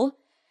pill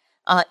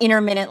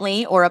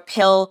intermittently or a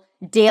pill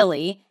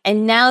daily.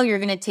 And now you're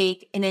going to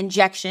take an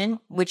injection,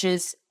 which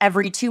is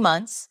every 2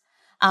 months.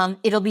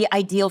 It'll be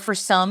ideal for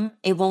some.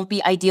 It won't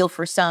be ideal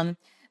for some.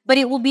 But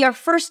it will be our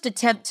first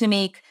attempt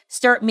to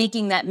start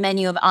making that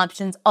menu of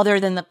options other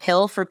than the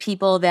pill for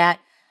people that,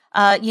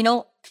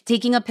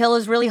 taking a pill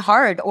is really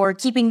hard, or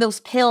keeping those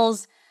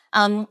pills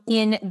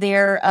in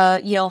their,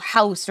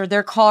 house or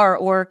their car,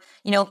 or,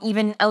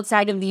 even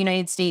outside of the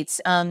United States,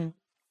 in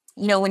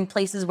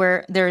places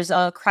where there's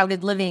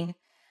crowded living.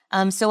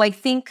 So I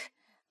think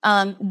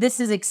this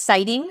is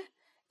exciting.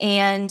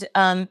 And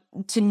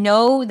to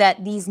know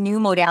that these new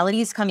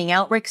modalities coming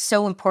out, Rick,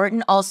 so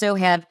important, also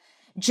have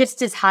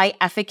just as high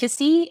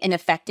efficacy and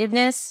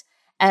effectiveness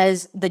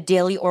as the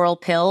daily oral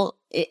pill.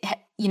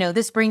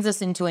 This brings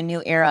us into a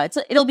new era.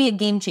 It'll be a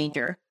game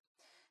changer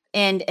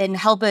and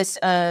help us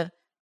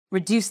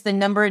reduce the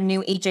number of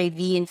new HIV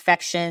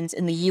infections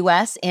in the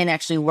US and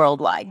actually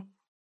worldwide.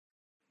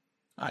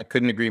 I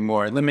couldn't agree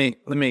more. Let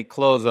me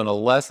close on a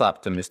less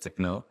optimistic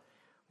note.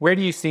 Where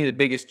do you see the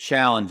biggest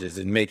challenges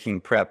in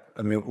making PrEP?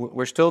 I mean,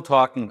 we're still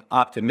talking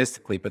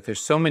optimistically, but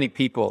there's so many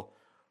people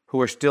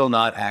who are still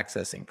not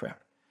accessing PrEP.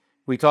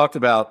 We talked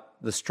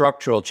about the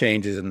structural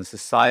changes and the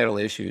societal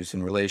issues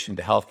in relation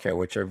to healthcare,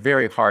 which are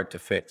very hard to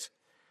fix.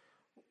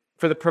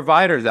 For the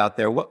providers out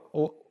there,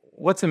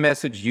 what's a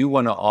message you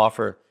want to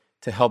offer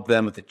to help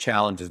them with the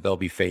challenges they'll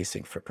be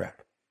facing for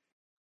PrEP?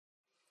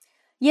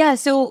 Yeah,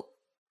 so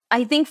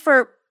I think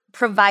for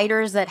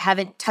providers that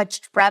haven't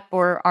touched PrEP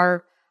or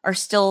are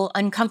still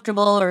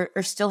uncomfortable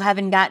or still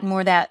haven't gotten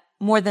more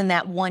than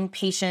that one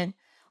patient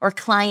or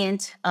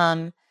client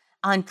on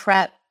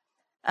PrEP,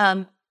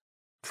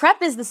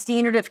 PrEP is the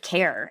standard of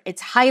care.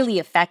 It's highly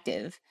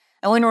effective.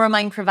 I want to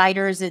remind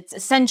providers it's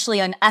essentially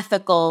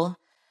unethical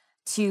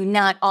to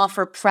not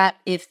offer PrEP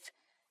if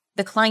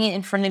the client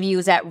in front of you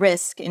is at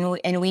risk,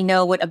 and we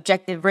know what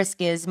objective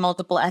risk is: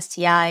 multiple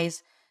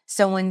STIs,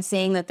 someone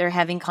saying that they're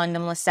having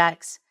condomless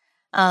sex.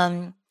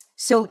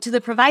 So to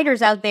the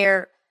providers out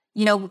there,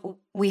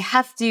 we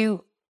have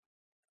to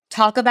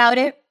talk about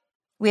it.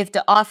 We have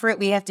to offer it.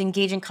 We have to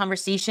engage in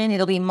conversation.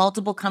 It'll be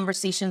multiple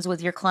conversations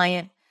with your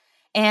client.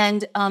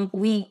 And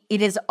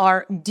it is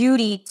our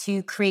duty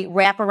to create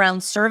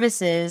wraparound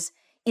services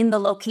in the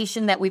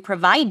location that we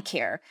provide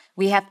care.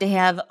 We have to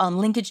have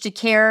linkage to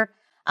care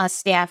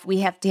staff. We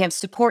have to have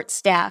support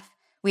staff.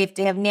 We have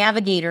to have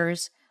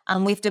navigators.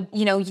 We have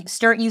to,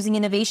 start using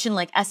innovation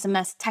like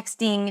SMS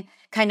texting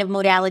kind of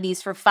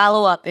modalities for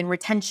follow-up and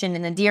retention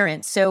and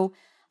adherence. So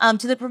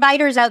to the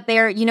providers out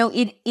there,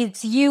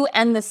 it's you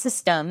and the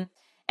system,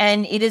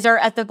 and it is our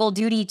ethical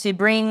duty to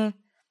bring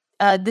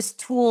this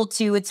tool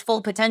to its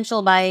full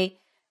potential by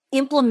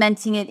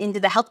implementing it into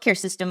the healthcare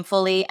system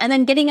fully, and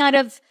then getting out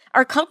of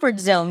our comfort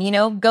zone,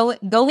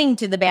 going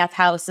to the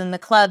bathhouse and the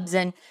clubs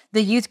and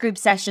the youth group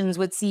sessions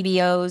with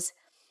CBOs,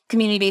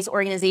 community-based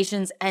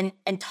organizations, and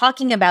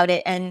talking about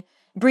it and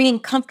bringing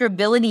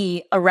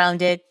comfortability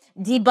around it,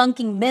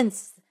 debunking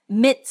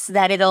myths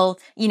that it'll,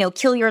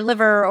 kill your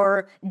liver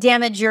or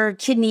damage your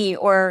kidney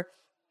or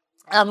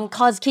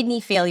cause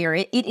kidney failure.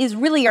 It is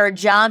really our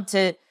job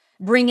to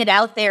bring it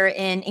out there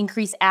and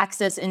increase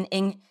access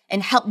and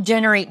help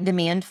generate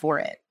demand for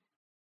it.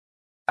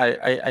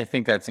 I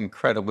think that's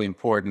incredibly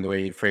important, the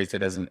way you phrased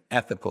it, as an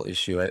ethical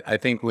issue. I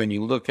think when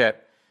you look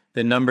at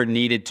the number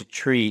needed to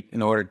treat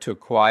in order to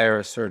acquire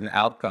a certain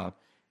outcome,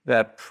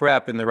 that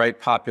PrEP in the right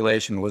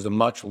population was a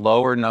much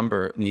lower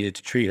number needed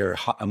to treat, or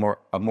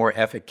a more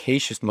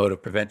efficacious mode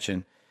of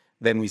prevention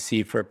than we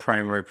see for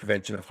primary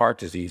prevention of heart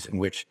disease, in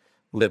which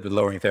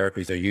lipid-lowering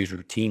therapies are used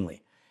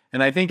routinely.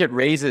 And I think it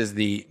raises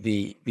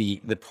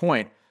the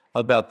point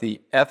about the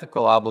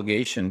ethical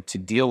obligation to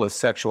deal with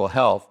sexual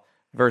health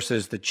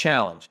versus the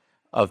challenge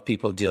of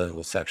people dealing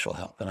with sexual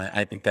health. And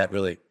I think that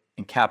really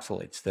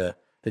encapsulates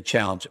the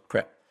challenge of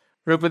PrEP.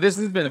 Rupa, this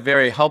has been a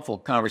very helpful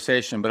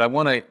conversation, but I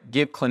want to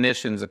give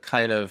clinicians a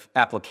kind of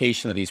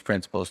application of these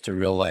principles to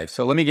real life.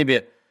 So let me give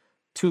you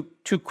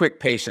two quick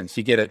patients.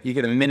 You get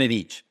a minute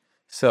each.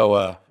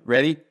 So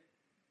ready?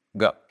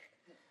 Go.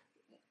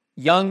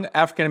 Young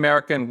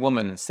African-American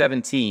woman,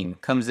 17,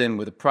 comes in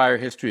with a prior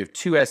history of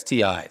 2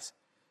 STIs.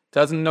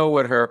 Doesn't know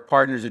what her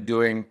partners are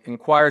doing,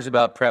 inquires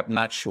about PrEP,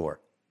 not sure.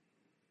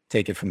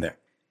 Take it from there.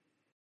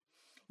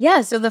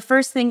 Yeah, so the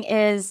first thing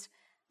is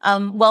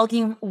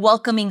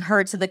welcoming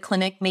her to the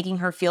clinic, making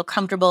her feel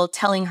comfortable,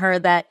 telling her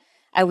that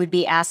I would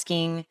be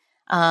asking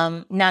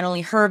not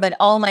only her, but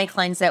all my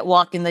clients that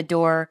walk in the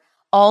door,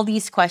 all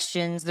these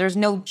questions. There's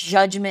no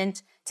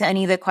judgment to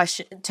any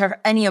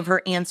of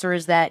her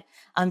answers that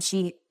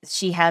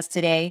she has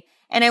today.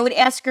 And I would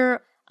ask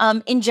her,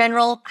 in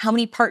general, how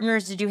many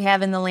partners did you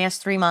have in the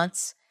last 3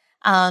 months?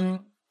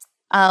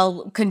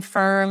 I'll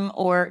confirm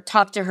or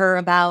talk to her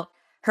about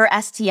her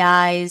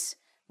STIs,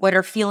 what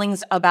her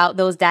feelings about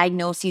those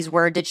diagnoses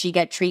were. Did she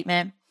get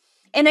treatment?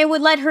 And I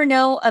would let her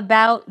know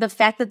about the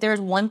fact that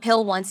there's one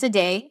pill once a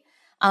day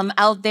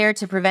out there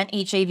to prevent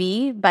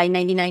HIV by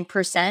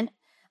 99%.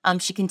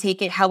 She can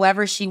take it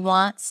however she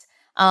wants.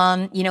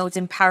 It's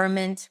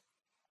empowerment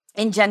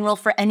in general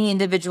for any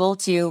individual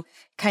to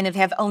kind of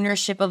have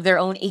ownership of their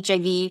own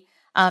HIV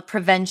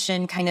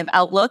prevention kind of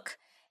outlook.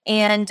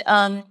 And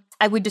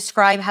I would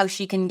describe how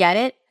she can get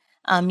it.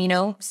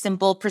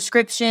 Simple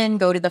prescription,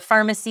 go to the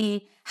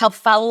pharmacy, how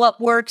follow-up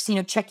works,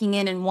 checking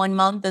in 1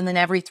 month and then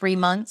every 3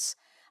 months.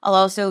 I'll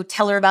also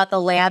tell her about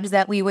the labs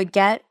that we would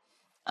get,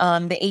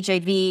 the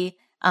HIV,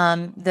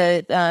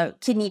 the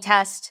kidney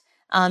test.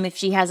 If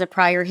she has a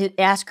prior,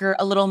 ask her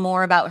a little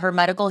more about her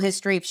medical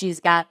history, if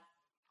she's got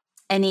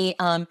any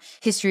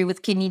history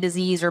with kidney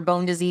disease or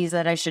bone disease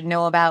that I should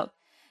know about.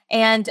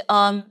 And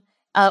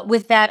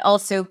with that,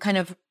 also kind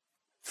of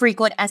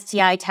frequent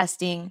STI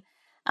testing.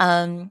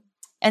 And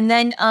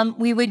then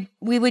we would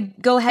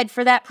go ahead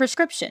for that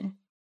prescription.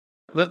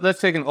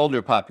 Let's take an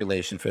older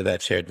population for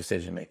that shared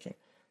decision-making.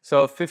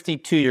 So a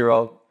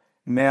 52-year-old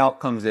male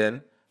comes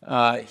in.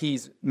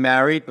 He's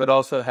married, but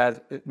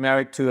also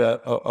married to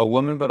a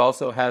woman, but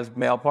also has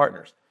male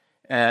partners.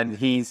 And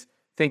he's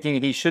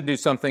thinking he should do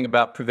something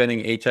about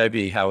preventing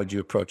HIV. How would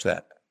you approach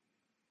that?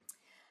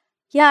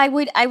 Yeah,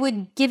 I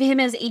would give him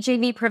his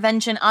HIV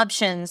prevention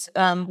options,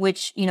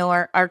 which,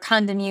 are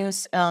condom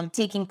use,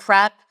 taking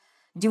PrEP,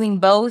 doing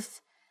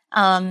both,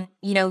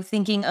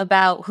 thinking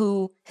about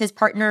who his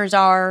partners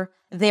are,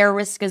 their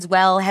risk as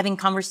well, having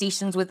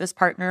conversations with his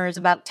partners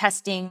about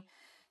testing,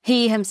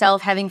 he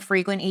himself having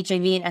frequent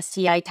HIV and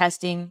STI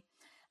testing.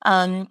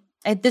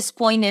 At this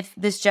point, if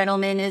this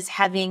gentleman is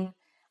having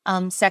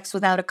sex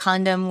without a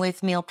condom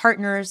with male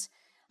partners,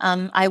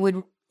 I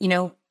would,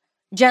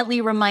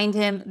 gently remind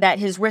him that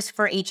his risk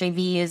for HIV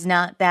is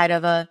not that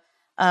of a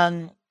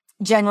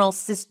general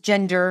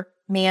cisgender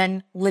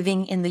man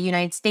living in the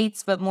United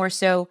States, but more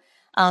so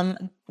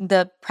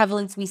the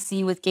prevalence we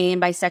see with gay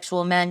and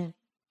bisexual men.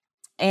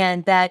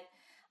 And that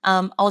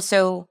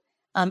also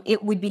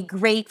it would be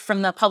great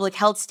from the public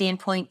health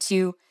standpoint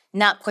to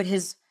not put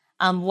his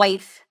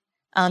wife,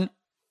 at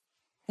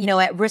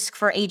risk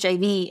for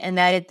HIV, and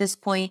that at this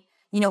point,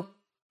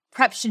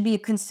 PrEP should be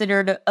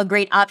considered a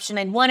great option.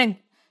 I'd want to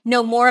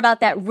know more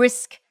about that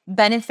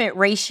risk-benefit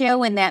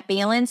ratio and that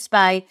balance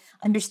by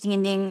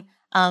understanding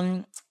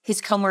his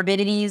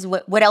comorbidities,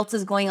 what else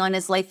is going on in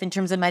his life in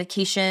terms of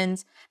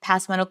medications,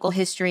 past medical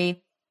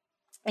history,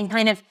 and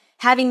kind of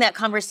having that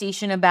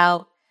conversation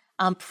about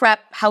PrEP,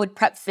 how would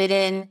PrEP fit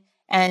in,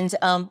 and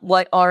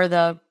what are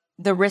the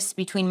risks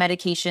between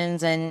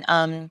medications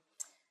and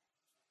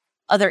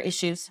other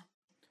issues.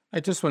 I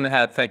just want to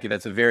add, thank you.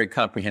 That's a very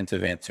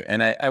comprehensive answer.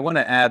 And I want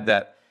to add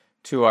that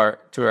to our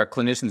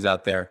clinicians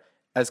out there,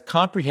 as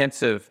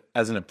comprehensive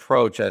as an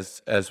approach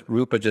as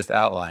Rupa just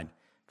outlined,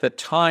 the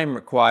time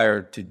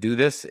required to do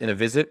this in a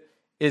visit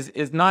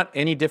is not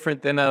any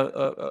different than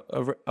a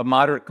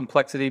moderate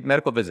complexity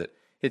medical visit.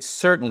 It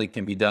certainly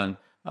can be done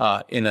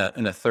in a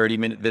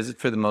 30-minute visit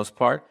for the most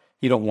part.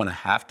 You don't want to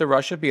have to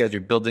rush it because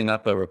you're building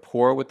up a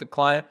rapport with the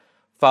client.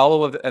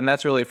 Follow-up, and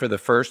that's really for the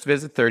first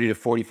visit, 30 to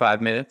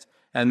 45 minutes.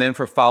 And then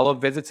for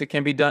follow-up visits, it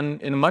can be done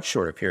in a much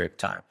shorter period of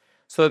time.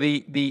 So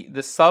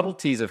the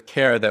subtleties of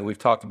care that we've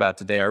talked about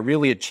today are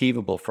really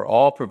achievable for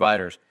all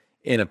providers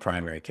in a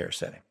primary care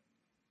setting.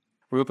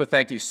 Rupa,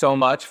 thank you so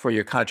much for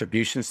your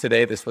contributions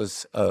today. This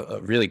was a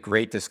really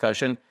great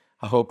discussion.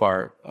 I hope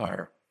our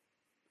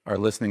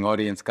listening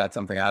audience got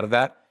something out of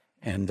that,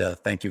 and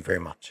thank you very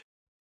much.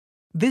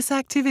 This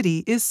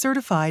activity is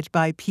certified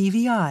by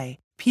PVI,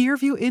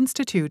 Peerview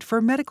Institute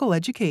for Medical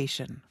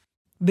Education.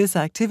 This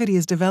activity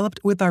is developed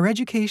with our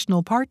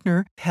educational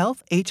partner,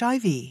 Health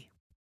HIV.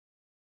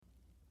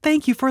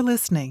 Thank you for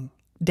listening.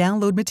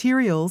 Download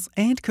materials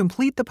and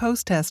complete the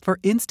post-test for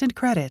instant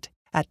credit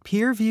at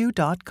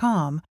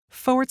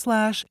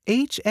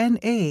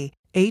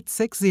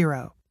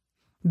peerview.com/HNA860.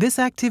 This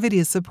activity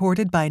is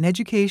supported by an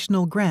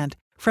educational grant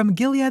from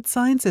Gilead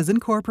Sciences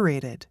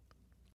Incorporated.